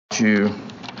you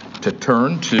to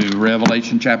turn to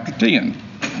Revelation chapter 10.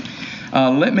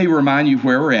 Let me remind you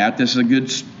where we're at. This is a good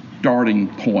starting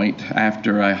point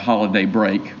after a holiday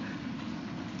break.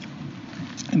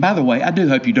 And by the way, I do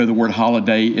hope you know the word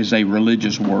holiday is a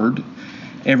religious word.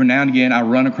 Every now and again, I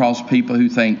run across people who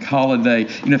think holiday,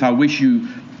 if I wish you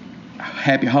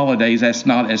happy holidays, that's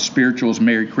not as spiritual as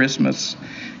Merry Christmas.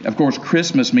 Of course,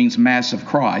 Christmas means Mass of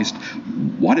Christ.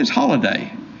 What is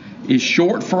holiday? It's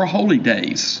short for holy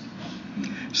days.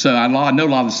 So I know a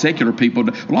lot of secular people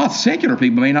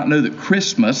may not know that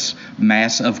Christmas,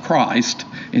 Mass of Christ,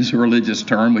 is a religious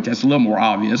term, which is a little more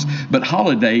obvious. But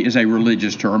holiday is a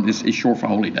religious term. It's short for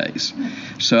holy days.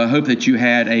 So I hope that you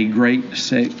had a great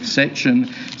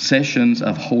sessions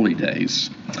of holy days.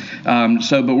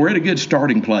 But we're at a good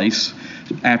starting place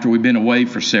after we've been away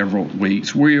for several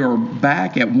weeks. We are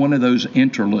back at one of those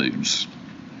interludes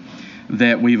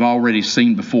that we've already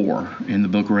seen before in the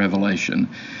book of Revelation.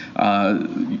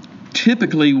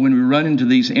 Typically, when we run into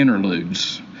these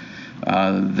interludes,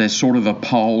 there's sort of a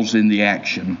pause in the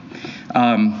action.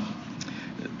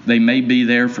 They may be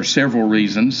there for several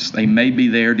reasons. They may be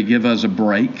there to give us a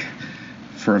break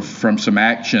from some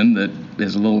action that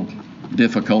is a little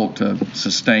difficult to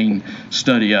sustain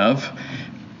study of.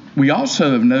 We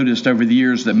also have noticed over the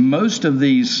years that most of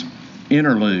these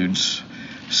interludes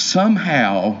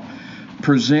somehow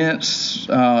presents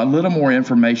a little more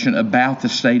information about the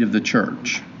state of the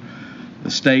church,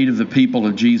 the state of the people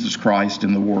of Jesus Christ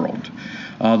in the world,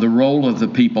 the role of the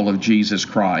people of Jesus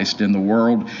Christ in the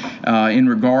world in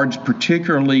regards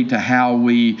particularly to how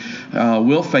we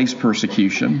will face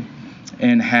persecution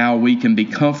and how we can be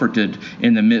comforted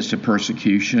in the midst of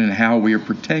persecution and how we are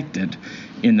protected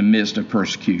in the midst of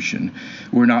persecution.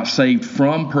 We're not saved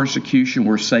from persecution,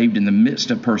 we're saved in the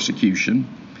midst of persecution.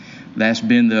 That's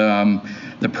been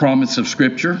the promise of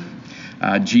Scripture.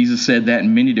 Jesus said that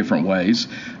in many different ways,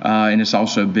 and it's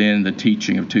also been the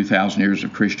teaching of 2,000 years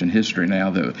of Christian history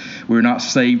now that we're not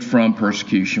saved from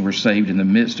persecution, we're saved in the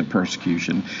midst of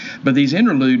persecution. But these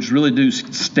interludes really do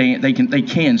stand, they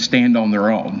can stand on their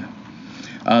own.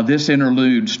 This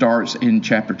interlude starts in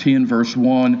chapter 10, verse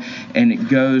 1, and it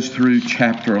goes through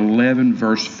chapter 11,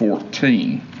 verse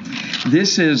 14.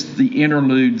 This is the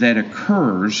interlude that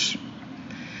occurs.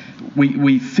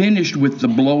 We finished with the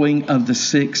blowing of the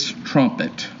sixth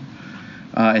trumpet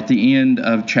at the end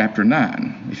of chapter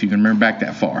 9, if you can remember back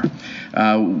that far.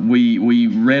 We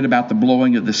read about the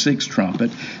blowing of the sixth trumpet.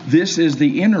 This is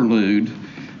the interlude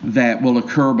that will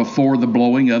occur before the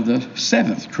blowing of the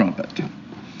seventh trumpet.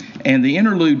 And the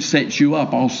interlude sets you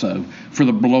up also for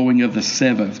the blowing of the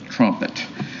seventh trumpet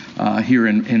here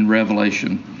in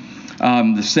Revelation.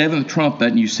 The seventh trumpet,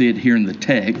 and you see it here in the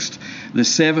text, the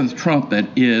seventh trumpet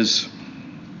is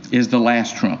the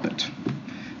last trumpet.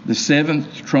 The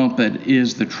seventh trumpet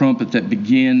is the trumpet that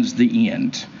begins the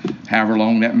end, however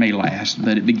long that may last,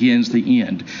 but it begins the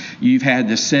end. You've had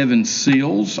the seven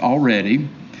seals already.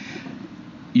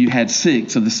 You had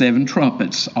 6 of the 7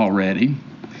 trumpets already.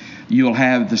 You'll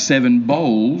have the 7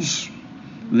 bowls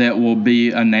that will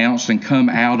be announced and come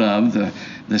out of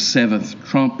the seventh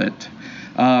trumpet.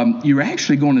 You're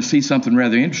actually going to see something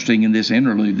rather interesting in this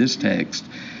interlude, this text,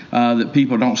 that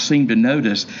people don't seem to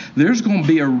notice. There's going to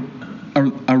be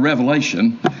a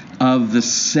revelation of the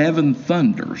 7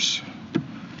 thunders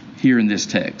here in this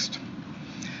text.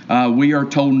 We are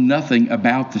told nothing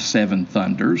about the 7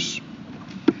 thunders,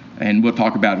 and we'll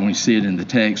talk about it when we see it in the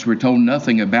text. We're told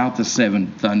nothing about the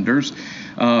 7 thunders,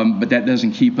 but that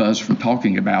doesn't keep us from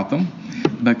talking about them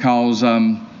because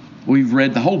we've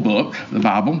read the whole book, the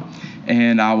Bible.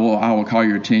 And I will call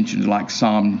your attention to like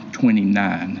Psalm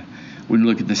 29. We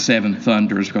look at the 7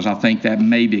 thunders because I think that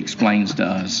maybe explains to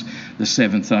us the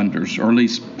 7 thunders, or at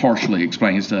least partially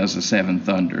explains to us the 7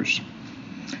 thunders.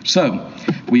 So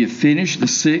we have finished the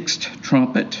 6th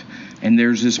trumpet, and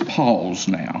there's this pause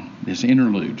now, this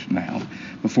interlude now,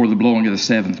 before the blowing of the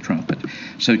 7th trumpet.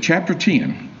 So chapter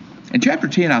 10, and chapter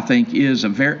 10 I think is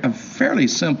a fairly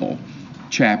simple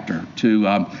chapter to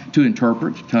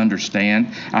interpret, to understand.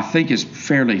 I think it's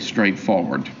fairly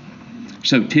straightforward.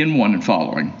 So 10:1 and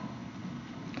following.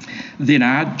 Then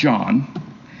I, John,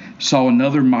 saw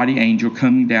another mighty angel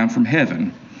coming down from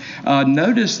heaven.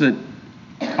 Notice that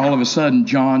all of a sudden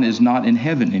John is not in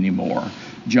heaven anymore.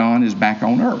 John is back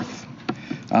on earth.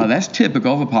 That's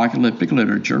typical of apocalyptic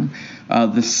literature.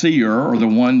 The seer, or the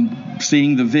one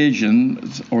seeing the vision,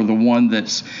 or the one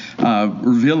that's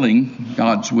revealing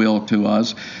God's will to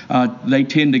us, they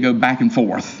tend to go back and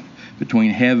forth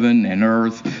between heaven and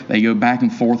earth. They go back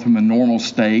and forth from a normal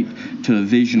state to a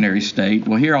visionary state.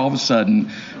 Well, here all of a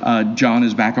sudden, John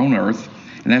is back on earth,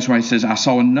 and that's why he says, I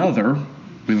saw another,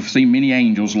 We've seen many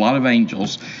angels, a lot of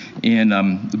angels in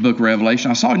the book of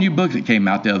Revelation. I saw a new book that came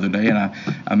out the other day, and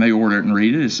I may order it and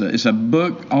read it. It's a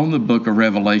book on the book of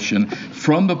Revelation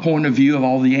from the point of view of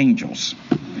all the angels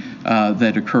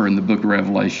that occur in the book of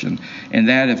Revelation. And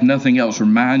that, if nothing else,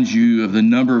 reminds you of the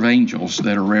number of angels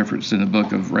that are referenced in the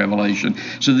book of Revelation.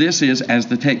 So this is, as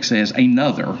the text says,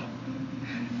 another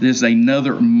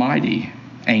mighty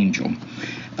angel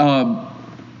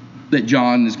that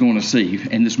John is going to see.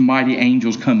 And this mighty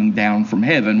angel's coming down from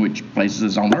heaven, which places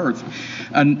us on earth.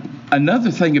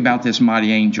 Another thing about this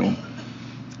mighty angel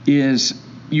is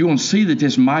you will see that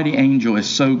this mighty angel is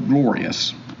so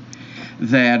glorious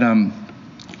that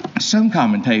some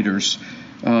commentators,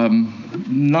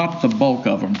 not the bulk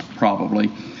of them probably,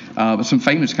 but some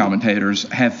famous commentators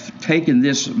have taken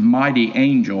this mighty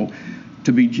angel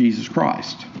to be Jesus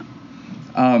Christ.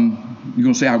 You're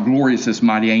going to see how glorious this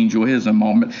mighty angel is in a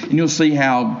moment. And you'll see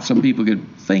how some people could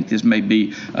think this may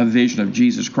be a vision of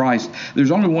Jesus Christ. There's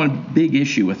only one big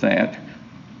issue with that.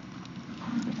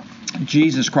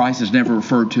 Jesus Christ is never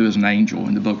referred to as an angel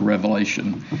in the book of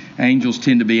Revelation. Angels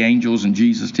tend to be angels, and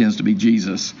Jesus tends to be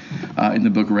Jesus in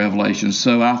the book of Revelation.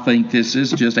 So I think this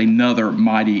is just another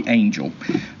mighty angel.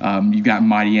 You've got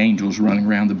mighty angels running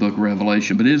around the book of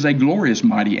Revelation, but it is a glorious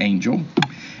mighty angel,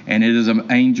 and it is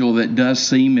an angel that does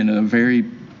seem in a very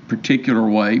particular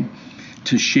way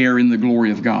to share in the glory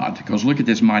of God. Because look at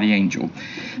this mighty angel.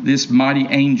 This mighty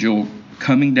angel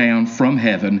coming down from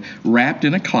heaven, wrapped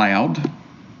in a cloud.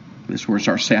 This is where it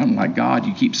starts sounding like God.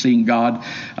 You keep seeing God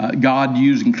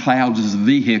using clouds as a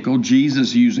vehicle,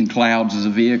 Jesus using clouds as a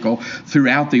vehicle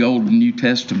throughout the Old and New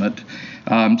Testament.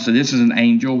 So this is an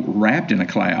angel wrapped in a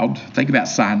cloud. Think about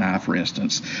Sinai, for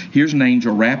instance. Here's an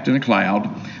angel wrapped in a cloud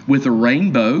with a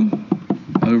rainbow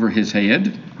over his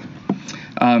head.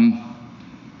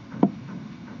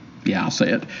 I'll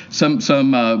say it. Some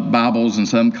Bibles and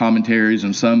some commentaries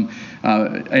and some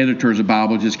editors of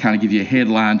Bible just kind of give you a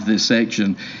headline to this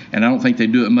section, and I don't think they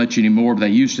do it much anymore, but they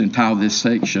used to entitle this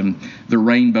section "The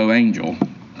Rainbow Angel."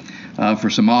 For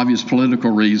some obvious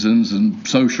political reasons and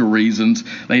social reasons,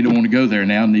 they don't want to go there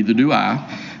now. Neither do I,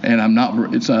 and I'm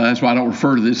not. That's why I don't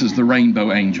refer to this as the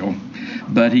Rainbow Angel.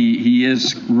 But he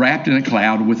is wrapped in a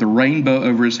cloud with a rainbow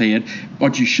over his head.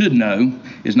 What you should know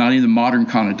is not even the modern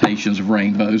connotations of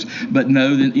rainbows, but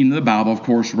know that in the Bible, of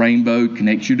course, rainbow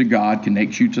connects you to God,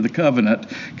 connects you to the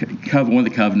covenant, one of the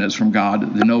covenants from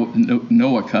God, the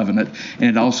Noah covenant, and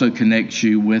it also connects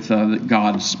you with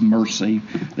God's mercy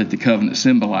that the covenant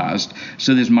symbolized.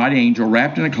 So this mighty angel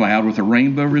wrapped in a cloud with a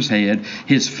rainbow over his head,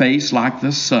 his face like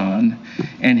the sun,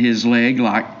 and his legs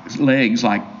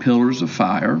like pillars of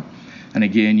fire. And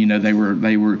again, they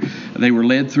were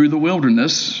led through the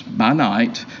wilderness by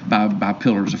night by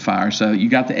pillars of fire. So you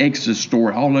got the Exodus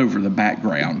story all over the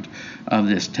background of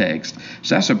this text.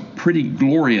 So that's a pretty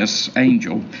glorious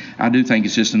angel. I do think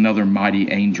it's just another mighty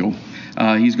angel.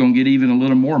 He's going to get even a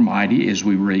little more mighty as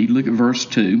we read. Look at verse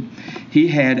 2. He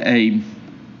had a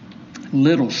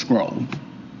little scroll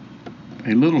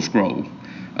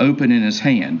open in his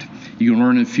hand. You'll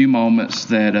learn in a few moments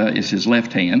that it's his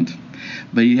left hand.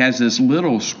 But he has this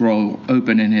little scroll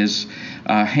open in his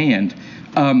hand.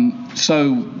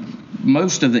 So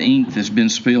most of the ink that's been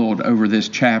spilled over this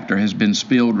chapter has been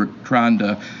spilled trying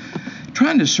to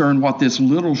discern what this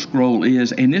little scroll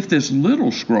is, and if this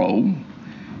little scroll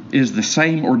is the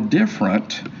same or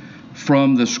different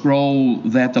from the scroll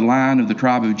that the Lion of the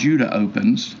tribe of Judah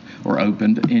opened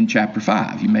in chapter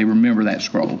 5. You may remember that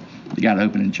scroll. It got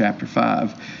opened in chapter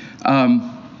 5.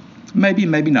 Maybe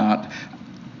not.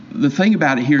 The thing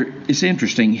about it here, it's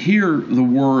interesting. Here the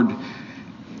word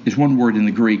is one word in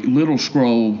the Greek. Little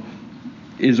scroll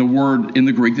is a word in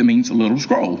the Greek that means a little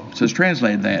scroll. So it's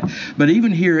translated that. But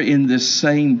even here in this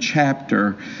same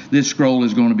chapter, this scroll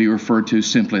is going to be referred to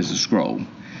simply as a scroll.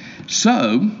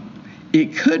 So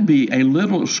it could be a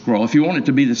little scroll, if you want it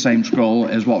to be the same scroll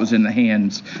as what was in the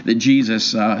hands that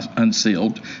Jesus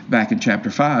unsealed back in chapter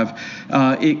 5.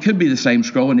 It could be the same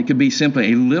scroll, and it could be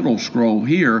simply a little scroll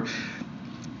here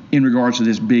in regards to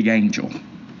this big angel.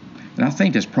 And I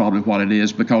think that's probably what it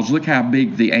is, because look how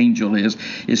big the angel is.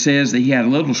 It says that he had a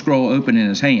little scroll open in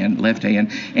his hand, left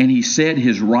hand, and he set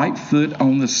his right foot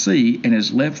on the sea and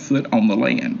his left foot on the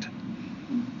land.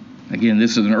 Again,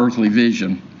 this is an earthly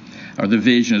vision, or the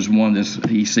vision is one that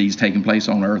he sees taking place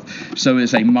on earth. So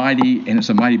it's a mighty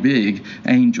big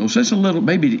angel. So it's a little,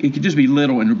 maybe it could just be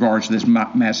little in regards to this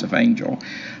massive angel.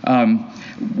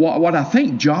 What I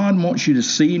think John wants you to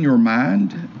see in your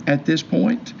mind at this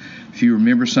point, if you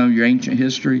remember some of your ancient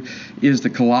history, is the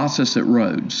Colossus at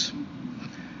Rhodes.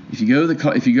 If you go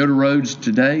to Rhodes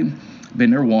today, Been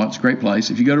there once, great place.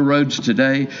 If you go to Rhodes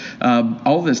today,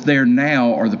 all that's there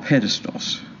now are the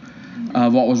pedestals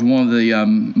of what was one of the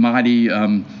mighty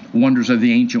wonders of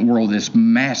the ancient world, this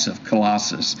massive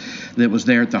colossus that was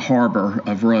there at the harbor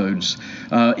of Rhodes.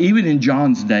 Even in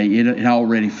John's day, it had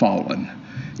already fallen.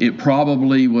 It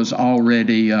probably was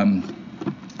already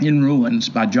in ruins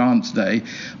by John's day,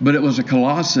 but it was a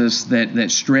colossus that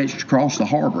stretched across the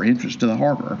harbor, entrance to the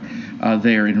harbor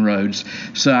there in Rhodes.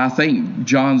 So I think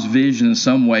John's vision in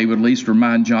some way would at least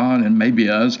remind John and maybe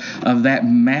us of that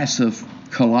massive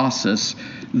colossus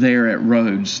there at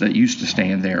Rhodes that used to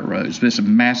stand there at Rhodes. But it's a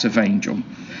massive angel.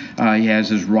 He has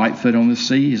his right foot on the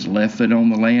sea, his left foot on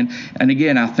the land. And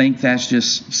again, I think that's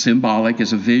just symbolic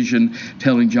as a vision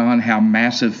telling John how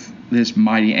massive this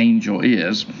mighty angel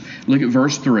is. Look at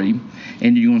verse 3,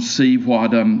 and you're going to see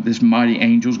what this mighty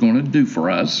angel is going to do for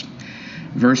us.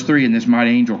 Verse 3, and this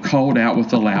mighty angel called out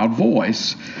with a loud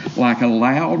voice, like a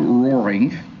loud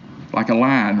roaring, like a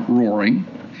lion roaring.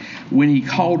 When he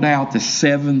called out, the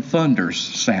 7 thunders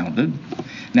sounded.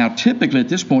 Now, typically at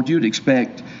this point, you would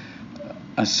expect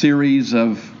a series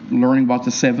of learning what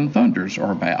the 7 thunders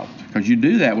are about, because you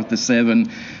do that with the seven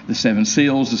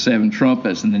seals, the 7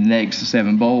 trumpets, and the next the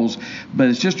 7 bowls. But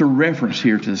it's just a reference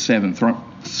here to the 7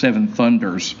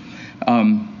 thunders.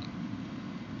 But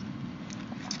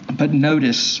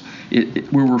notice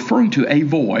we're referring to a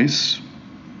voice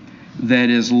that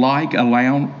is like a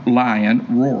lion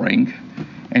roaring.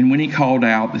 And when he called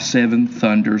out, the 7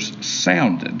 thunders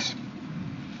sounded.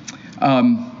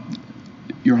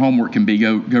 Your homework can be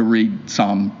go read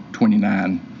Psalm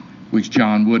 29, which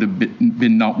John would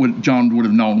have John would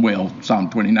have known well. Psalm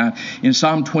 29. In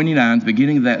Psalm 29, the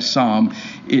beginning of that psalm,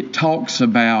 it talks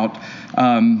about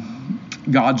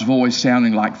God's voice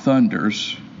sounding like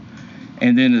thunders,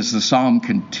 and then as the psalm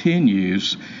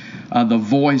continues, the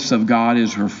voice of God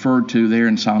is referred to there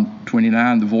in Psalm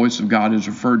 29. The voice of God is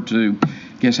referred to.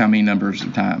 Guess how many numbers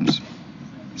of times?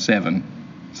 7.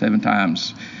 7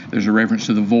 times. There's a reference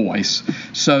to the voice.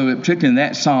 So particularly in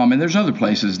that psalm, and there's other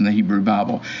places in the Hebrew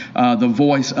Bible, the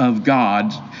voice of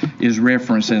God is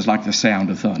referenced as like the sound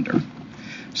of thunder.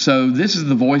 So this is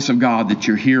the voice of God that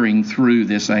you're hearing through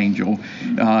this angel.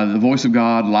 The voice of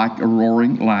God like a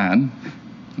roaring lion.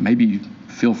 Maybe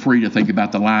feel free to think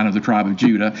about the Lion of the tribe of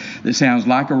Judah that sounds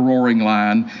like a roaring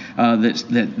lion,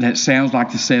 that sounds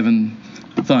like the 7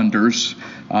 thunders,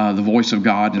 the voice of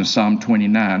God in Psalm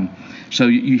 29. So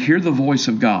you hear the voice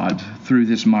of God through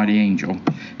this mighty angel.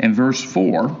 And verse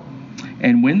 4,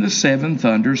 and when the 7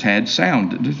 thunders had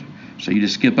sounded, so you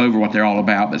just skip over what they're all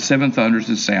about, but 7 thunders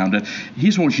had sounded. He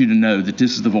just wants you to know that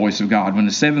this is the voice of God. When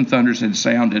the 7 thunders had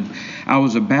sounded, I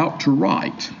was about to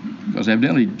write, because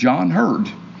evidently John heard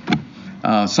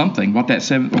something, what the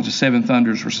 7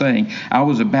 thunders were saying. I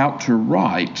was about to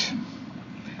write,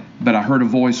 but I heard a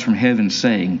voice from heaven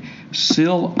saying,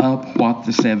 seal up what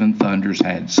the 7 thunders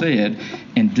had said,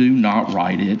 and do not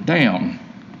write it down.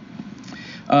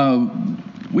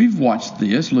 We've watched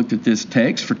this, looked at this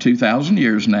text for 2,000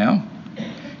 years now,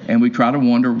 and we try to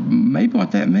wonder maybe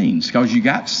what that means. Because you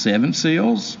got 7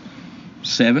 seals,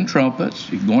 7 trumpets,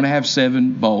 you're going to have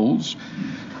 7 bowls.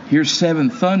 Here's 7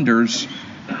 thunders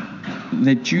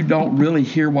that you don't really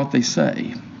hear what they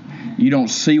say. You don't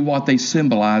see what they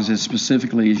symbolize as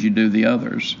specifically as you do the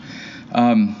others.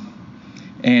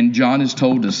 And John is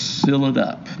told to seal it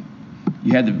up.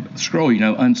 You had the scroll,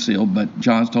 unseal, but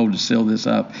John's told to seal this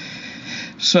up.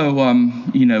 So,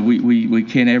 we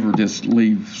can't ever just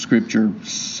leave Scripture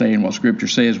saying what Scripture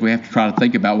says. We have to try to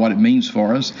think about what it means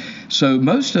for us. So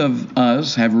most of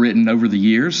us have written over the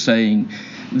years saying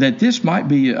that this might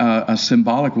be a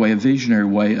symbolic way, a visionary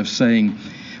way of saying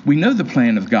we know the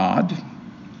plan of God.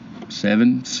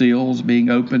 7 seals being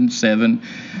opened, 7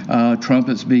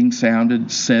 trumpets being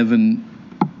sounded, 7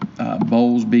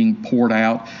 bowls being poured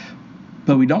out.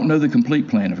 But we don't know the complete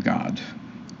plan of God.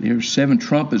 There's 7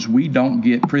 trumpets we don't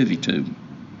get privy to.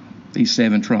 These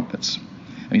 7 trumpets.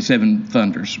 7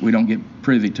 thunders we don't get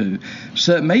privy to.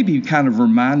 So it may be kind of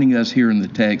reminding us here in the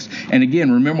text. And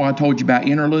again, remember what I told you about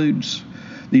interludes?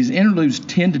 These interludes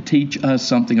tend to teach us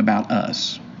something about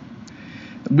us.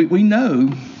 We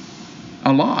know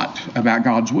a lot about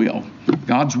God's will.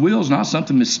 God's will is not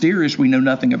something mysterious we know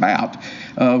nothing about,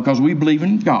 because we believe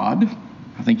in God.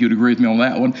 I think you'd agree with me on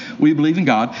that one. We believe in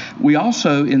God. We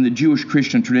also, in the Jewish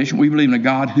Christian tradition, we believe in a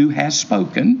God who has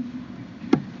spoken,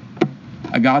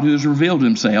 a God who has revealed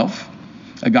himself,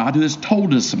 a God who has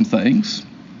told us some things,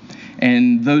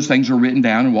 and those things are written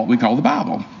down in what we call the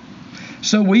Bible.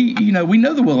 So we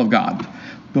know the will of God,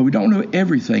 but we don't know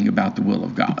everything about the will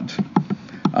of God.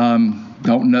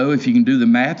 Don't know if you can do the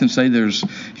math and say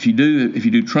if you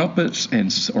do trumpets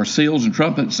or seals and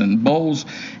trumpets and bowls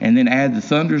and then add the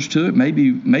thunders to it,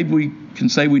 maybe we can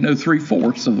say we know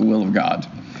 3/4 of the will of God.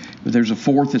 But there's a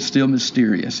fourth that's still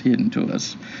mysterious, hidden to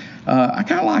us. I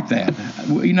kind of like that,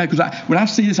 because when I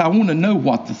see this, I want to know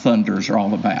what the thunders are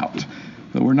all about.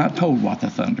 But we're not told what the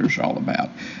thunders are all about.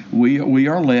 We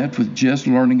are left with just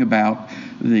learning about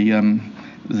the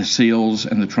seals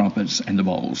and the trumpets and the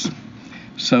bowls.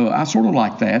 So I sort of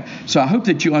like that. So I hope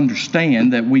that you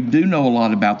understand that we do know a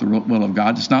lot about the will of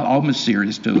God. It's not all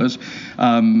mysterious to us.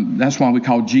 That's why we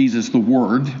call Jesus the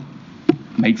Word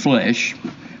made flesh.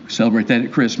 We celebrate that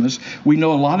at Christmas. We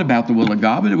know a lot about the will of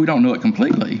God, but we don't know it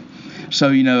completely.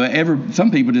 So,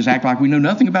 some people just act like we know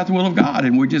nothing about the will of God,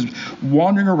 and we're just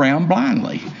wandering around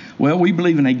blindly. Well, we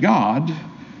believe in a God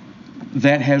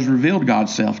that has revealed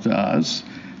God's self to us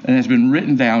and has been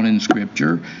written down in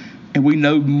Scripture. And we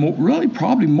know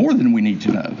probably more than we need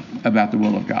to know about the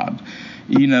will of God.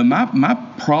 My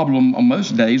problem on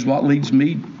most days, what leads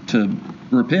me to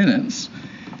repentance,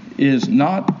 is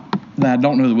not that I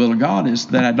don't know the will of God, is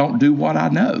that I don't do what I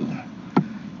know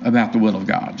about the will of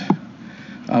God.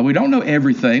 We don't know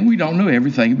everything. We don't know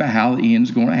everything about how the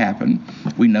end's going to happen.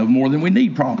 We know more than we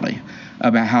need probably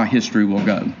about how history will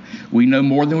go. We know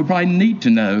more than we probably need to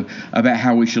know about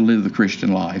how we should live the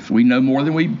Christian life. We know more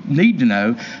than we need to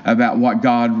know about what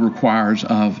God requires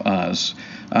of us.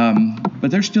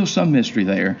 But there's still some mystery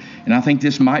there. And I think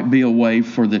this might be a way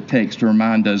for the text to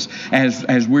remind us,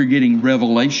 as we're getting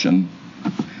revelation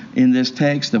in this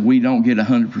text, that we don't get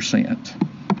 100%.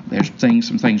 There's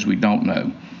some things we don't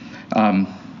know.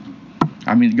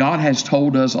 God has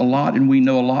told us a lot, and we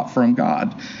know a lot from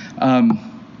God.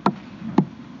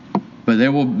 But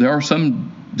there are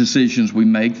some decisions we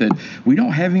make that we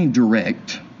don't have any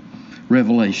direct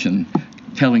revelation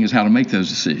telling us how to make those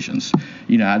decisions.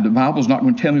 The Bible's not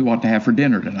going to tell me what to have for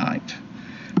dinner tonight.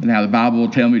 Now, the Bible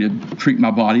will tell me to treat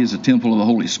my body as a temple of the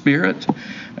Holy Spirit.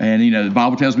 And, the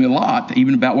Bible tells me a lot,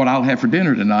 even about what I'll have for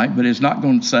dinner tonight. But it's not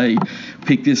going to say,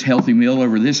 pick this healthy meal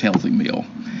over this healthy meal.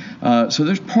 So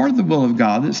there's part of the will of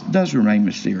God that does remain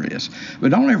mysterious.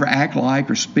 But don't ever act like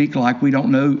or speak like we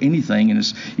don't know anything. And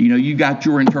it's, you got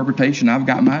your interpretation, I've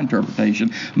got my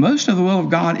interpretation. Most of the will of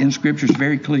God in Scripture is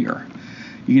very clear.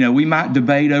 We might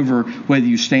debate over whether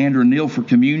you stand or kneel for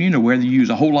communion, or whether you use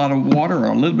a whole lot of water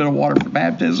or a little bit of water for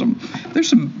baptism. There's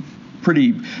some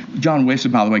John Wesley,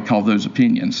 by the way, called those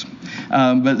opinions.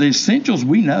 But the essentials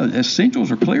we know. The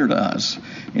essentials are clear to us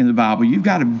in the Bible. You've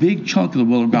got a big chunk of the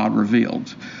will of God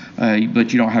revealed.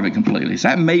 But you don't have it completely. So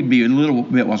that may be a little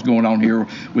bit what's going on here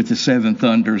with the seven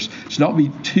thunders. So don't be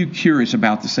too curious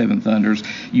about the seven thunders.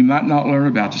 You might not learn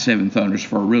about the seven thunders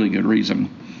for a really good reason.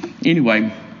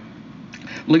 Anyway,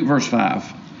 look at verse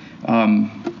 5.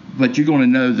 But you're going to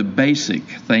know the basic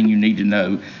thing you need to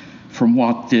know from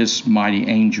what this mighty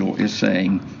angel is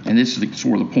saying. And this is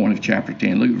sort of the point of chapter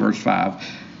 10. Look at verse 5.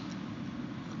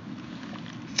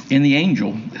 And the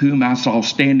angel, whom I saw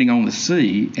standing on the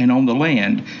sea and on the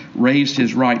land, raised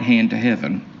his right hand to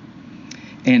heaven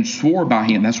and swore by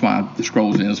him. That's why the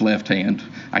scroll's in his left hand,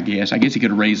 I guess. I guess he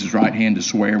could have raised his right hand to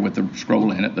swear with the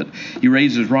scroll in it, but he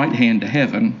raised his right hand to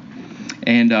heaven,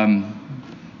 and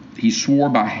he swore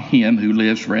by him who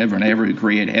lives forever and ever, who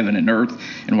created heaven and earth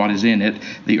and what is in it,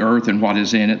 the earth and what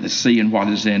is in it, the sea and what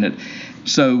is in it.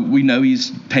 So we know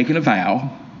he's taken a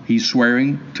vow. He's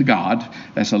swearing to God.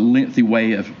 That's a lengthy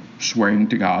way of swearing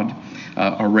to God,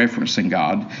 or referencing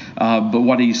God. But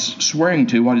what he's swearing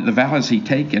to, what the vow he's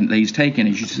taken,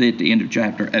 as you see at the end of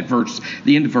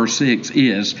the end of verse 6,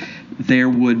 is there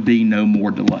would be no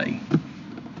more delay.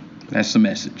 That's the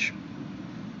message.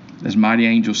 This mighty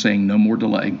angel saying no more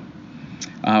delay.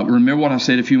 Remember what I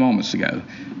said a few moments ago.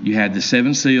 You had the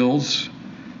seven seals.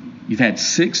 You've had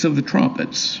 6 of the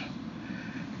trumpets.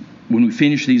 When we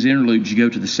finish these interludes, you go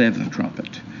to the 7th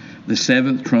trumpet. The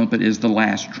 7th trumpet is the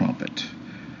last trumpet.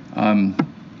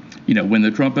 When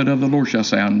the trumpet of the Lord shall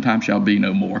sound, and time shall be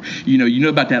no more. You know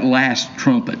about that last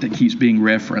trumpet that keeps being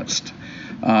referenced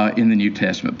in the New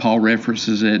Testament. Paul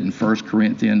references it in 1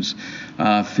 Corinthians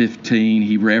 15.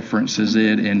 He references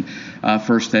it in 1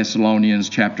 Thessalonians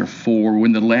chapter 4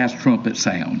 when the last trumpet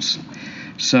sounds.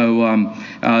 So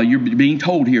you're being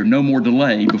told here, no more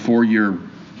delay before you're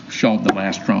shown the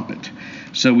last trumpet.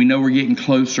 So we know we're getting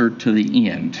closer to the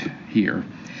end here.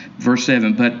 Verse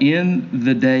 7, but in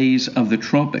the days of the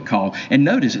trumpet call, and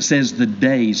notice it says the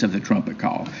days of the trumpet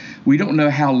call. We don't know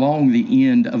how long the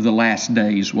end of the last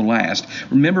days will last.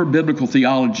 Remember biblical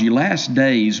theology, last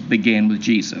days began with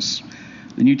Jesus.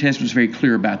 The New Testament's very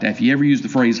clear about that. If you ever use the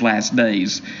phrase last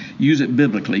days, use it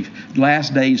biblically.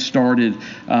 Last days started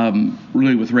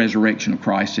really with resurrection of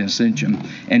Christ and ascension.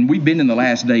 And we've been in the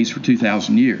last days for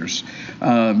 2,000 years.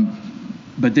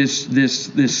 But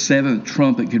this seventh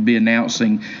trumpet could be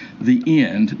announcing the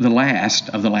end, the last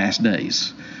of the last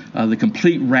days. The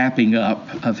complete wrapping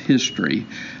up of history.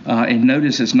 And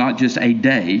notice it's not just a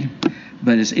day,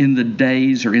 but it's in the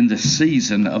days or in the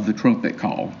season of the trumpet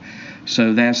call.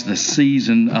 So that's the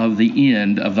season of the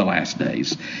end of the last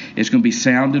days. It's going to be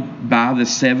sounded by the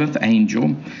seventh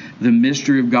angel. The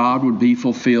mystery of God would be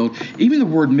fulfilled. Even the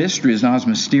word mystery is not as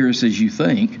mysterious as you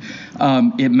think.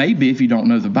 It may be if you don't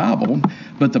know the Bible,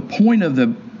 but the point of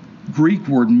the Greek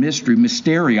word mystery,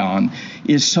 mysterion,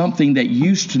 is something that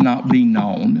used to not be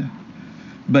known,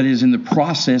 but is in the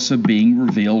process of being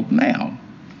revealed now.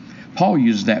 Paul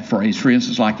uses that phrase, for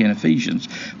instance, like in Ephesians.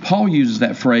 Paul uses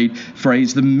that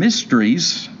phrase, the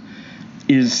mysteries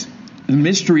is the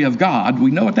mystery of God.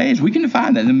 We know what that is. We can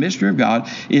define that. The mystery of God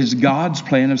is God's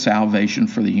plan of salvation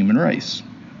for the human race.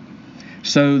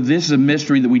 So this is a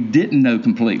mystery that we didn't know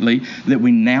completely, that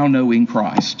we now know in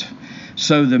Christ.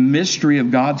 So the mystery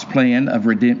of God's plan of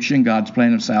redemption, God's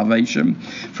plan of salvation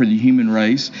for the human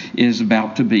race is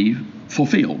about to be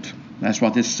fulfilled. That's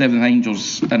what this seventh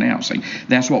angel's announcing.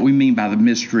 That's what we mean by the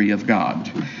mystery of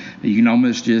God. You can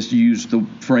almost just use the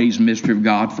phrase mystery of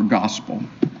God for gospel,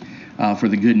 for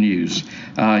the good news.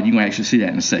 You can actually see that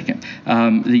in a second.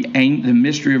 The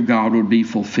mystery of God would be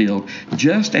fulfilled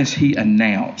just as he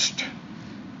announced.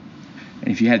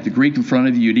 And if you had the Greek in front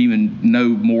of you, you'd even know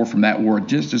more from that word,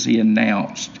 just as he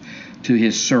announced to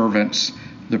his servants,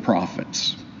 the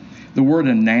prophets. The word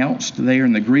announced there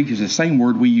in the Greek is the same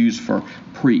word we use for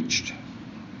preached,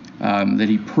 that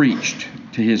he preached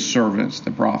to his servants,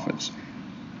 the prophets.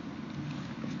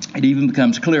 It even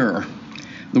becomes clearer.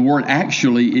 The word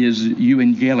actually is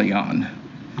euangelion,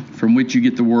 from which you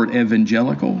get the word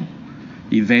evangelical,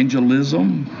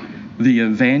 evangelism, the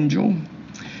evangel.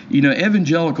 You know,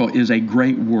 evangelical is a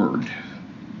great word.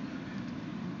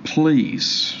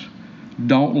 Please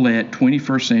don't let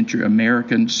 21st century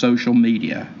American social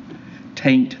media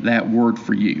taint that word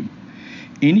for you.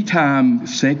 Anytime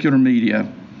secular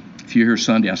media, if you're here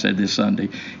Sunday, I said this Sunday,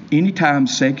 anytime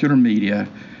secular media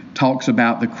talks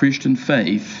about the Christian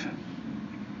faith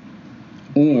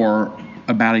or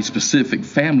about a specific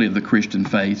family of the Christian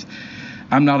faith,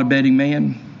 I'm not a betting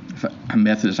man. I'm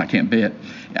Methodist, I can't bet.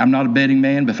 I'm not a betting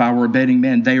man, but if I were a betting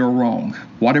man, they are wrong.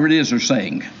 Whatever it is they're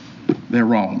saying, they're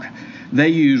wrong. They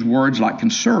use words like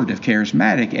conservative,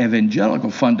 charismatic, evangelical,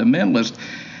 fundamentalist.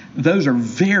 Those are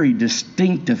very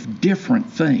distinctive, different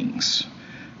things.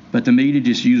 But the media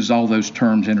just uses all those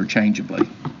terms interchangeably.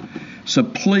 So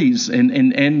please, and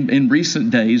in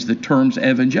recent days, the terms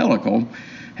evangelical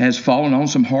has fallen on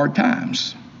some hard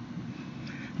times.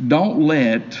 Don't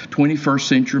let 21st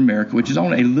century America, which is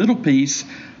only a little piece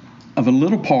of a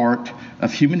little part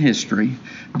of human history,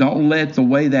 don't let the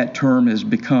way that term has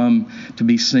become to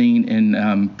be seen in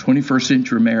 21st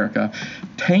century America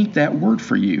taint that word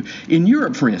for you. In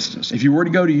Europe, for instance, if you were to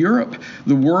go to Europe,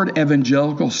 the word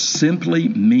evangelical simply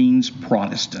means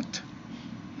Protestant.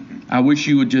 I wish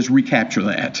you would just recapture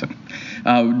that.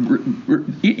 I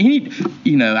don't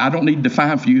need to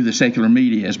define for you the secular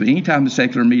media is, but anytime the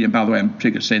secular media, and by the way, I'm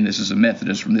particularly saying this as a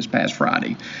Methodist from this past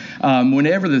Friday,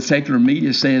 whenever the secular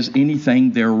media says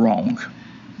anything, they're wrong.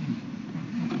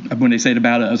 When they say it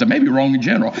about us, they may be wrong in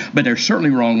general, but they're certainly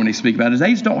wrong when they speak about us.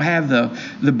 They just don't have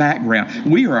the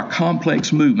background. We are a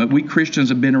complex movement. We Christians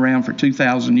have been around for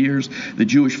 2,000 years. The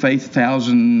Jewish faith,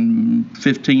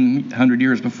 1,500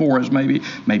 years before us, maybe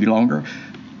longer.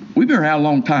 We've been around a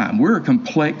long time. We're a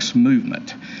complex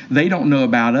movement. They don't know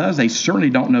about us. They certainly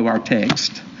don't know our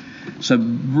text. So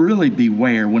really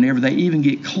beware whenever they even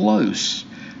get close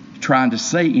trying to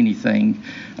say anything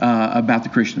about the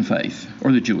Christian faith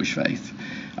or the Jewish faith.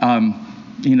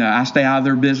 I stay out of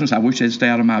their business. I wish they'd stay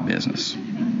out of my business.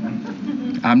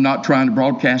 I'm not trying to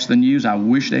broadcast the news. I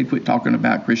wish they'd quit talking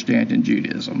about Christianity and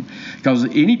Judaism. Because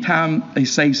anytime they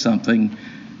say something,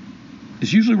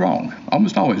 it's usually wrong.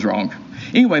 Almost always wrong.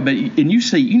 Anyway,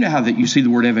 you know how that you see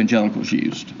the word evangelical is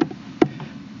used.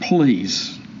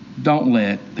 Please don't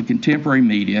let the contemporary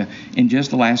media in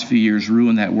just the last few years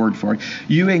ruin that word for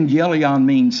you. Euangelion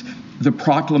means the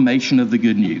proclamation of the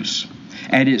good news.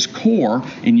 At its core,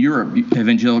 in Europe,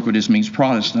 evangelical just means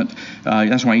Protestant.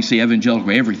 That's why you see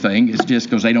evangelical everything. It's just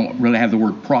because they don't really have the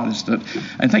word Protestant.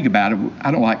 And think about it.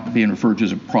 I don't like being referred to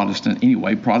as a Protestant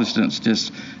anyway. Protestants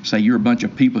just say you're a bunch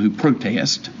of people who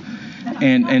protest.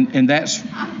 And that's,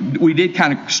 we did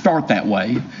kind of start that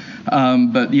way.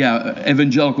 But yeah,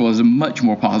 evangelical is a much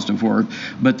more positive word.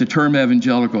 But the term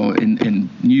evangelical in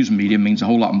news media means a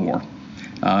whole lot more.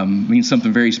 Means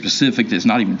something very specific that's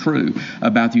not even true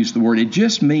about the use of the word. It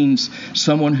just means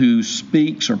someone who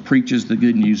speaks or preaches the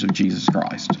good news of Jesus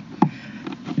Christ.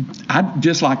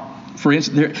 For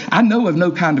instance, I know of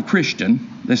no kind of Christian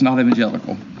that's not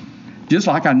evangelical. Just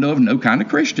like I know of no kind of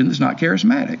Christian that's not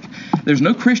charismatic. There's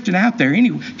no Christian out there.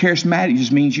 Any charismatic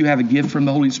just means you have a gift from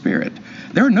the Holy Spirit.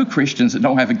 There are no Christians that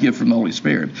don't have a gift from the Holy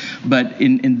Spirit. But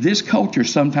in this culture,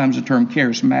 sometimes the term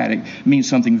charismatic means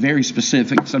something very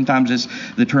specific. Sometimes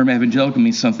the term evangelical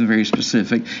means something very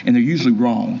specific. And they're usually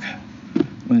wrong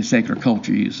when the secular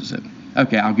culture uses it.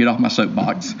 Okay, I'll get off my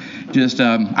soapbox.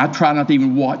 I try not to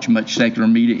even watch much secular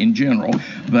media in general,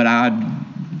 but I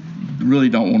really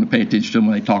don't want to pay attention to them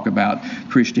when they talk about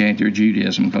Christianity or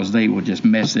Judaism, because they will just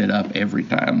mess it up every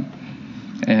time.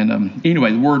 And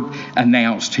anyway, the word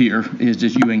announced here is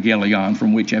just euangelion,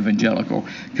 from which evangelical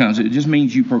comes. It just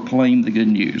means you proclaim the good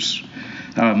news.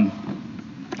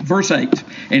 Verse 8,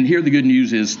 and here the good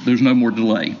news is there's no more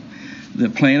delay. The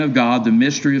plan of God, the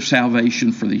mystery of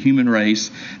salvation for the human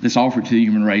race that's offered to the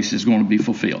human race is going to be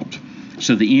fulfilled.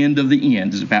 So the end of the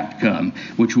end is about to come,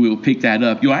 which we'll pick that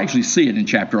up. You'll actually see it in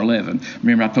chapter 11.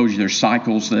 Remember, I told you there's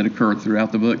cycles that occur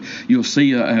throughout the book. You'll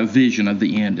see a vision of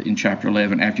the end in chapter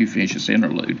 11 after you finish this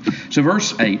interlude. So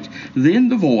verse 8, then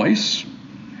the voice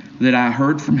that I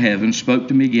heard from heaven spoke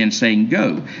to me again, saying,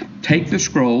 go, take the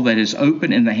scroll that is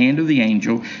open in the hand of the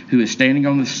angel who is standing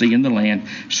on the sea and the land.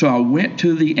 So I went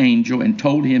to the angel and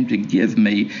told him to give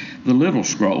me the little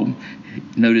scroll.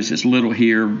 Notice it's little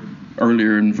here.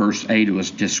 Earlier in verse 8, it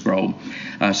was just scroll.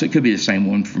 So it could be the same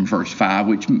one from verse 5,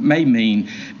 which may mean,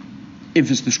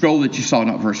 if it's the scroll that you saw,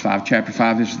 not verse 5, chapter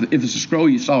 5, if it's the scroll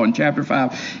you saw in chapter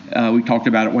 5, we talked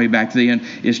about it way back then,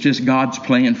 it's just God's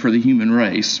plan for the human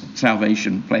race,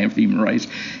 salvation plan for the human race.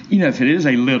 If it is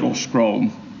a little scroll,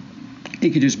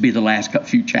 it could just be the last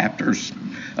few chapters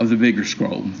of the bigger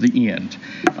scroll, the end,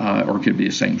 or it could be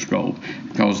the same scroll,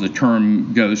 because the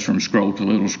term goes from scroll to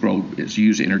little scroll. It's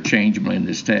used interchangeably in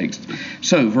this text.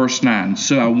 So, verse 9,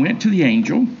 so I went to the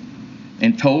angel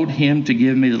and told him to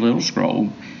give me the little scroll,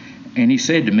 and he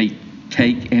said to me,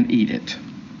 take and eat it.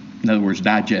 In other words,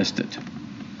 digest it.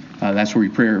 That's where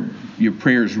your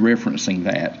prayer is referencing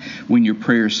that. When your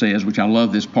prayer says, which I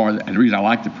love this part, the reason I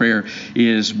like the prayer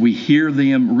is we hear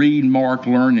them, read, mark,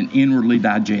 learn, and inwardly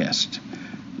digest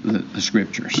the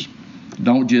scriptures.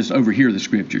 Don't just overhear the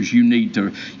scriptures. You need to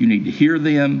hear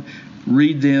them,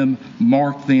 read them,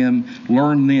 mark them,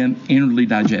 learn them, inwardly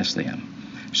digest them.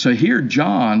 So here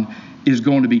John is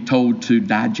going to be told to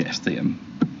digest them.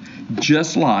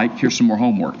 Just like, here's some more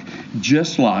homework,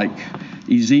 just like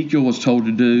Ezekiel was told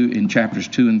to do in chapters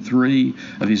 2 and 3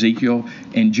 of Ezekiel,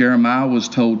 and Jeremiah was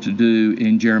told to do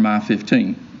in Jeremiah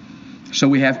 15. So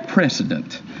we have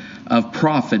precedent of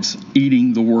prophets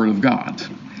eating the Word of God.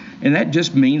 And that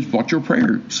just means what your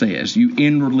prayer says. You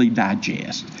inwardly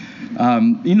digest.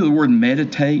 The word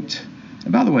meditate.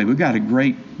 And by the way, we've got a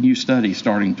great new study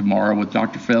starting tomorrow with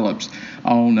Dr. Phillips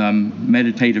on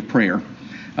meditative prayer.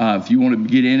 If you want to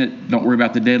get in it, don't worry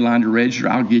about the deadline to register.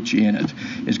 I'll get you in it.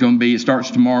 It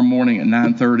starts tomorrow morning at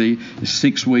 9:30. It's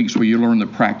 6 weeks where you learn the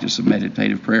practice of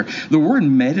meditative prayer. The word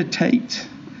meditate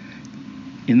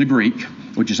in the Greek,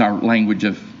 which is our language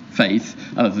of faith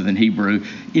other than Hebrew,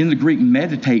 in the Greek,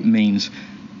 meditate means,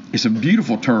 it's a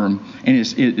beautiful term, and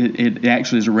it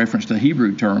actually is a reference to the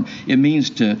Hebrew term. It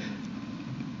means to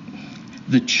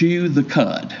chew the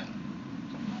cud.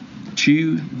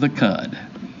 Chew the cud.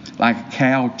 Like a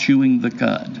cow chewing the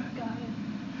cud.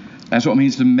 That's what it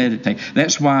means to meditate.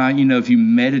 That's why, if you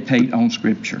meditate on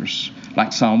scriptures,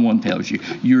 like Psalm 1 tells you,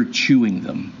 you're chewing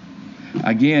them.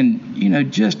 Again,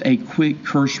 just a quick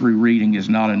cursory reading is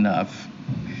not enough.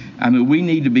 We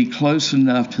need to be close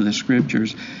enough to the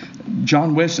scriptures.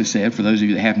 John Wesley said, for those of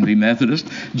you that happen to be Methodist,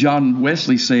 John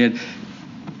Wesley said,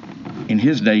 in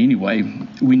his day anyway,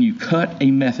 when you cut a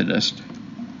Methodist,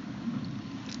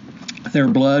 their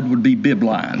blood would be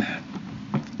bibline.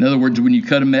 In other words, when you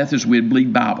cut a Methodist, we'd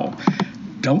bleed Bible.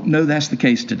 Don't know that's the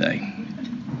case today.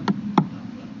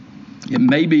 It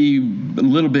may be a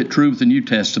little bit true with the New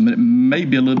Testament. It may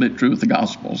be a little bit true with the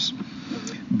Gospels.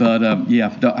 But,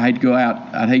 I'd go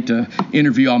out. I'd hate to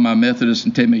interview all my Methodists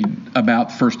and tell me about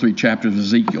the first 3 chapters of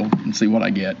Ezekiel and see what I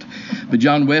get. But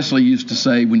John Wesley used to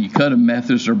say, when you cut a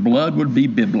Methodist, their blood would be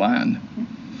bibline.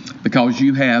 Because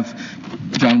you have,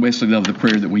 John Wesley loved the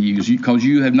prayer that we use, because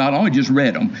you have not only just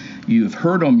read them, you have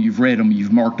heard them, you've read them,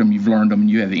 you've marked them, you've learned them, and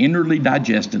you have inwardly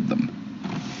digested them.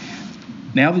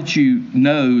 Now that you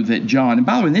know that John, and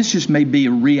by the way, this just may be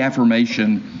a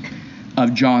reaffirmation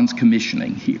of John's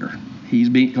commissioning here.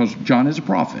 Because John is a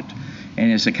prophet,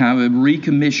 and it's a kind of a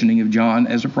recommissioning of John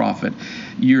as a prophet.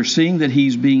 You're seeing that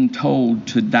he's being told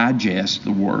to digest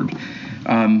the word.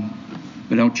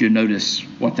 But don't you notice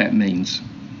what that means?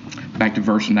 Back to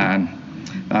verse 9.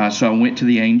 So I went to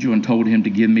the angel and told him to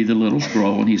give me the little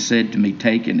scroll, and he said to me,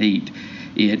 take and eat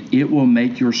it. It will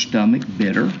make your stomach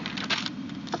bitter,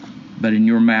 but in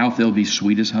your mouth it'll be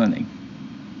sweet as honey.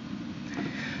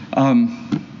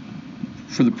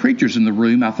 For the preachers in the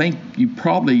room, I think you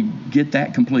probably get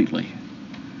that completely.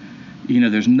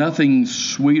 There's nothing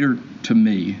sweeter to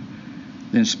me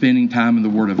than spending time in the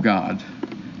Word of God.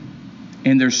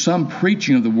 And there's some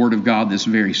preaching of the Word of God that's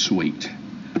very sweet.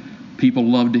 People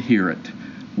love to hear it.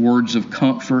 Words of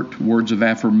comfort, words of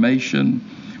affirmation,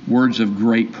 words of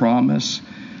great promise.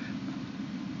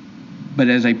 But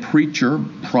as a preacher,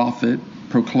 prophet,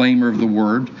 proclaimer of the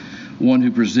Word, one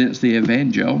who presents the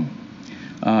evangel,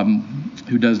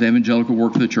 who does the evangelical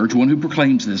work of the church, one who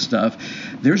proclaims this stuff,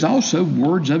 there's also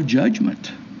words of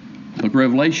judgment. Look,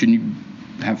 Revelation,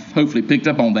 you have hopefully picked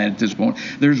up on that at this point.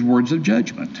 There's words of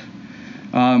judgment.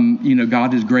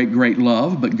 God is great, great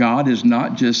love, but God is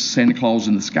not just Santa Claus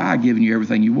in the sky giving you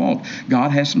everything you want.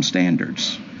 God has some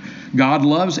standards. God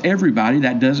loves everybody.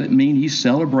 That doesn't mean he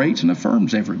celebrates and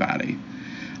affirms everybody.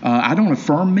 I don't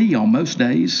affirm me on most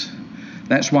days.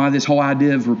 That's why this whole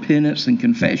idea of repentance and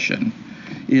confession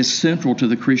is central to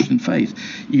the Christian faith.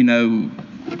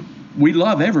 We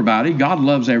love everybody. God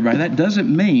loves everybody. That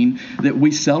doesn't mean that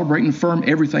we celebrate and affirm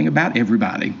everything about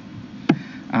everybody.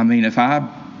 I mean,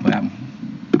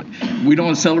 we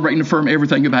don't celebrate and affirm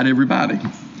everything about everybody.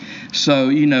 So,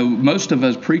 most of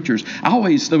us preachers,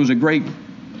 there was a great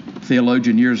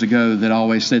theologian years ago that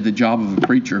always said the job of a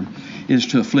preacher is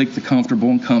to afflict the comfortable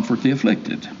and comfort the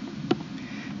afflicted.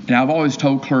 And I've always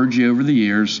told clergy over the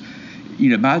years,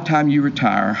 by the time you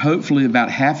retire, hopefully about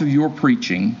half of your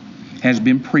preaching has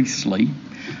been priestly.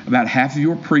 About half of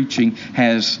your preaching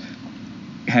has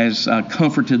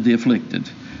comforted the afflicted.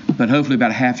 But hopefully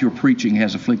about half your preaching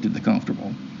has afflicted the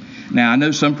comfortable. Now, I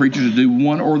know some preachers do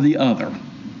one or the other.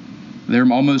 They're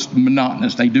almost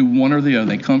monotonous. They do one or the other.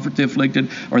 They comfort the afflicted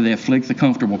or they afflict the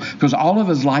comfortable. Because all of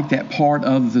us like that part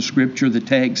of the Scripture, the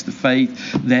text, the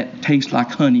faith that tastes like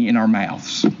honey in our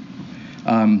mouths.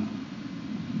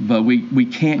 But we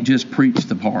can't just preach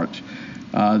the part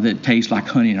that tastes like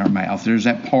honey in our mouth. There's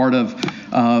that part of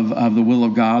the will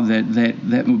of God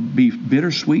that would be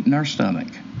bittersweet in our stomach.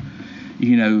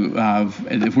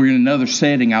 If we're in another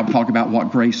setting, I'll talk about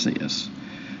what grace is.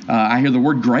 I hear the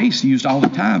word grace used all the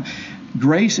time.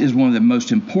 Grace is one of the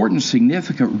most important,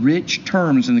 significant, rich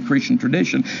terms in the Christian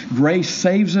tradition. Grace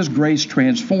saves us. Grace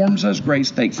transforms us.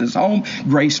 Grace takes us home.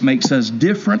 Grace makes us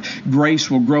different. Grace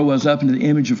will grow us up into the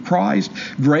image of Christ.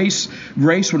 Grace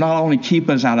will not only keep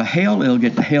us out of hell, it'll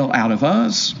get the hell out of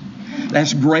us.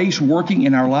 That's grace working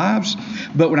in our lives.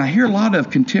 But when I hear a lot of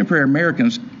contemporary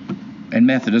Americans and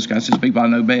Methodists, because it's people I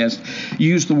know best,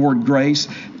 use the word grace,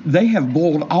 they have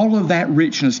boiled all of that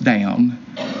richness down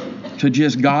to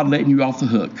just God letting you off the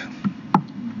hook.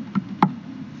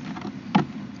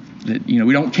 That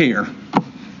we don't care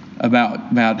about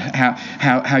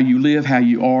how you live, how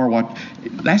you are.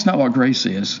 That's not what grace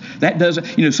is. That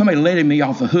doesn't. Somebody letting me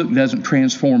off the hook doesn't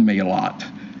transform me a lot.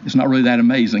 It's not really that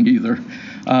amazing either.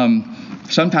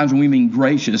 Sometimes when we mean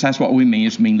gracious, that's what we mean.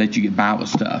 It's mean let you get by with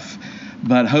stuff.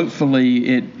 But hopefully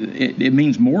it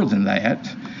means more than that.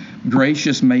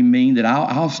 Gracious may mean that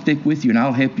I'll stick with you and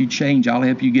I'll help you change. I'll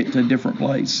help you get to a different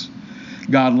place.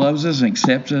 God loves us and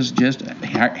accepts us just,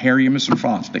 Harry Emerson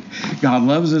Fosdick. God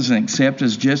loves us and accepts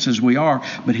us just as we are,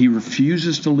 but he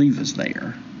refuses to leave us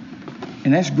there.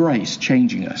 And that's grace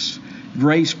changing us.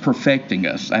 Grace perfecting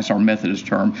us. That's our Methodist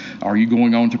term. Are you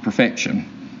going on to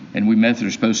perfection? And we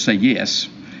Methodists are supposed to say yes.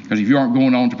 Because if you aren't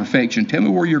going on to perfection, tell me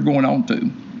where you're going on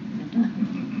to.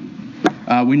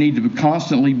 We need to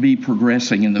constantly be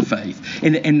progressing in the faith.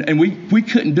 And we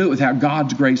couldn't do it without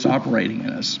God's grace operating in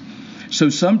us. So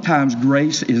sometimes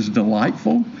grace is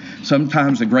delightful.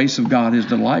 Sometimes the grace of God is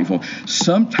delightful.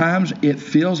 Sometimes it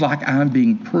feels like I'm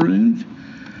being pruned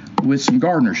with some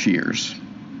gardener shears.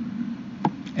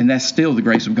 And that's still the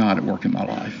grace of God at work in my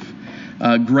life.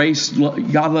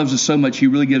 God loves us so much, he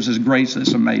really gives us grace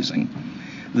that's amazing,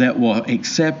 that will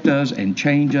accept us and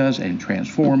change us and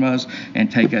transform us and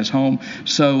take us home.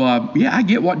 So, I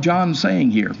get what John's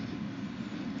saying here.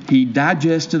 He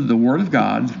digested the Word of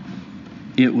God.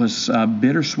 It was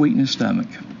bittersweet in his stomach.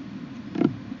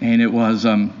 And it was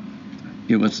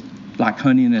like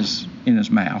honey in his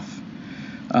mouth.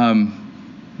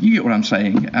 You get what I'm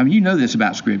saying. I mean, you know this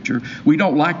about Scripture. We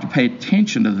don't like to pay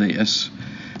attention to this.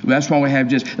 That's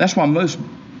why most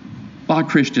lot of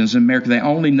Christians in America, they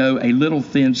only know a little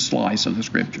thin slice of the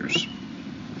Scriptures.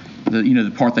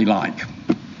 The part they like,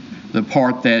 the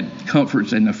part that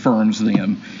comforts and affirms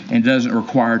them and doesn't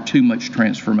require too much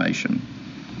transformation.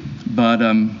 But,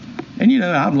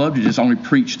 I'd love to just only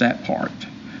preach that part.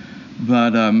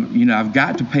 But, I've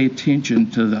got to pay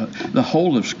attention to the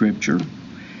whole of Scripture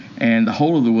and the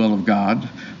whole of the will of God,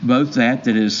 both that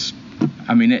is,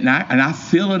 and I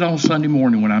feel it on Sunday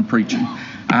morning when I'm preaching.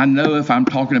 I know if I'm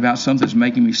talking about something that's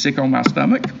making me sick on my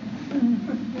stomach,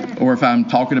 or if I'm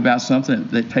talking about something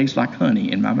that tastes like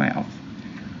honey in my mouth.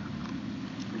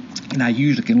 And I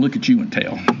usually can look at you and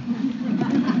tell.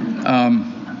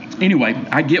 Anyway,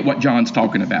 I get what John's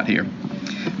talking about here.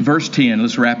 Verse 10,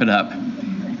 let's wrap it up.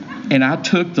 And I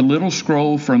took the little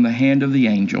scroll from the hand of the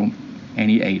angel, and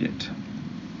he ate it.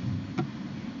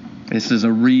 This is a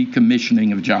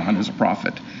recommissioning of John as a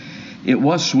prophet. It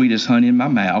was sweet as honey in my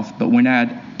mouth, but when I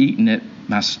had eaten it,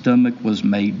 my stomach was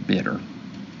made bitter.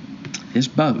 It's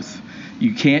both.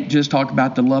 You can't just talk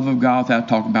about the love of God without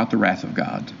talking about the wrath of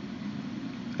God.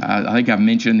 I think I've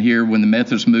mentioned here when the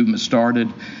Methodist movement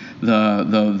started,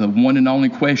 the one and only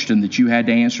question that you had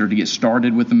to answer to get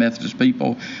started with the Methodist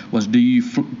people was, do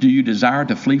you desire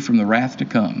to flee from the wrath to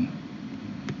come?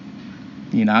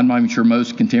 I'm not even sure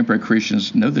most contemporary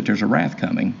Christians know that there's a wrath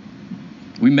coming.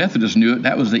 We Methodists knew it.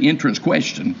 That was the entrance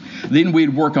question. Then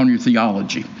we'd work on your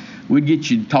theology. We'd get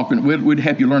you talking. We'd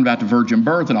help you learn about the virgin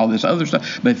birth and all this other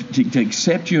stuff. But to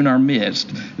accept you in our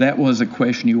midst, that was a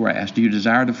question you were asked. Do you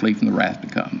desire to flee from the wrath to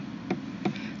come?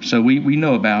 So we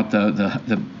know about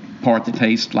the part that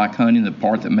tastes like honey and the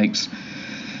part that makes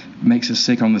us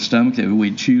sick on the stomach that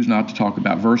we choose not to talk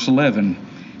about. Verse 11.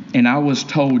 And I was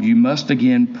told, you must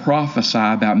again prophesy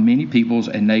about many peoples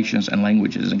and nations and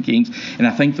languages and kings. And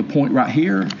I think the point right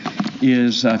here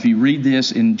is if you read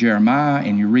this in Jeremiah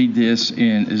and you read this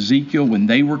in Ezekiel, when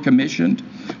they were commissioned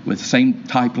with the same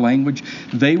type language,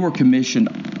 they were commissioned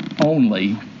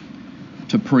only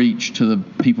to preach to the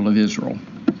people of Israel,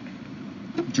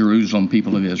 Jerusalem,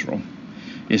 people of Israel.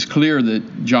 It's clear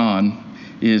that John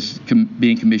is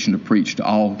being commissioned to preach to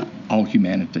all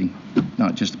humanity,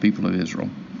 not just the people of Israel.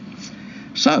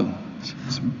 So,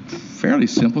 it's a fairly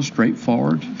simple,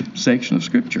 straightforward section of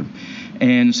Scripture.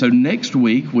 And so next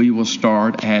week we will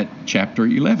start at chapter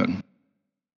 11.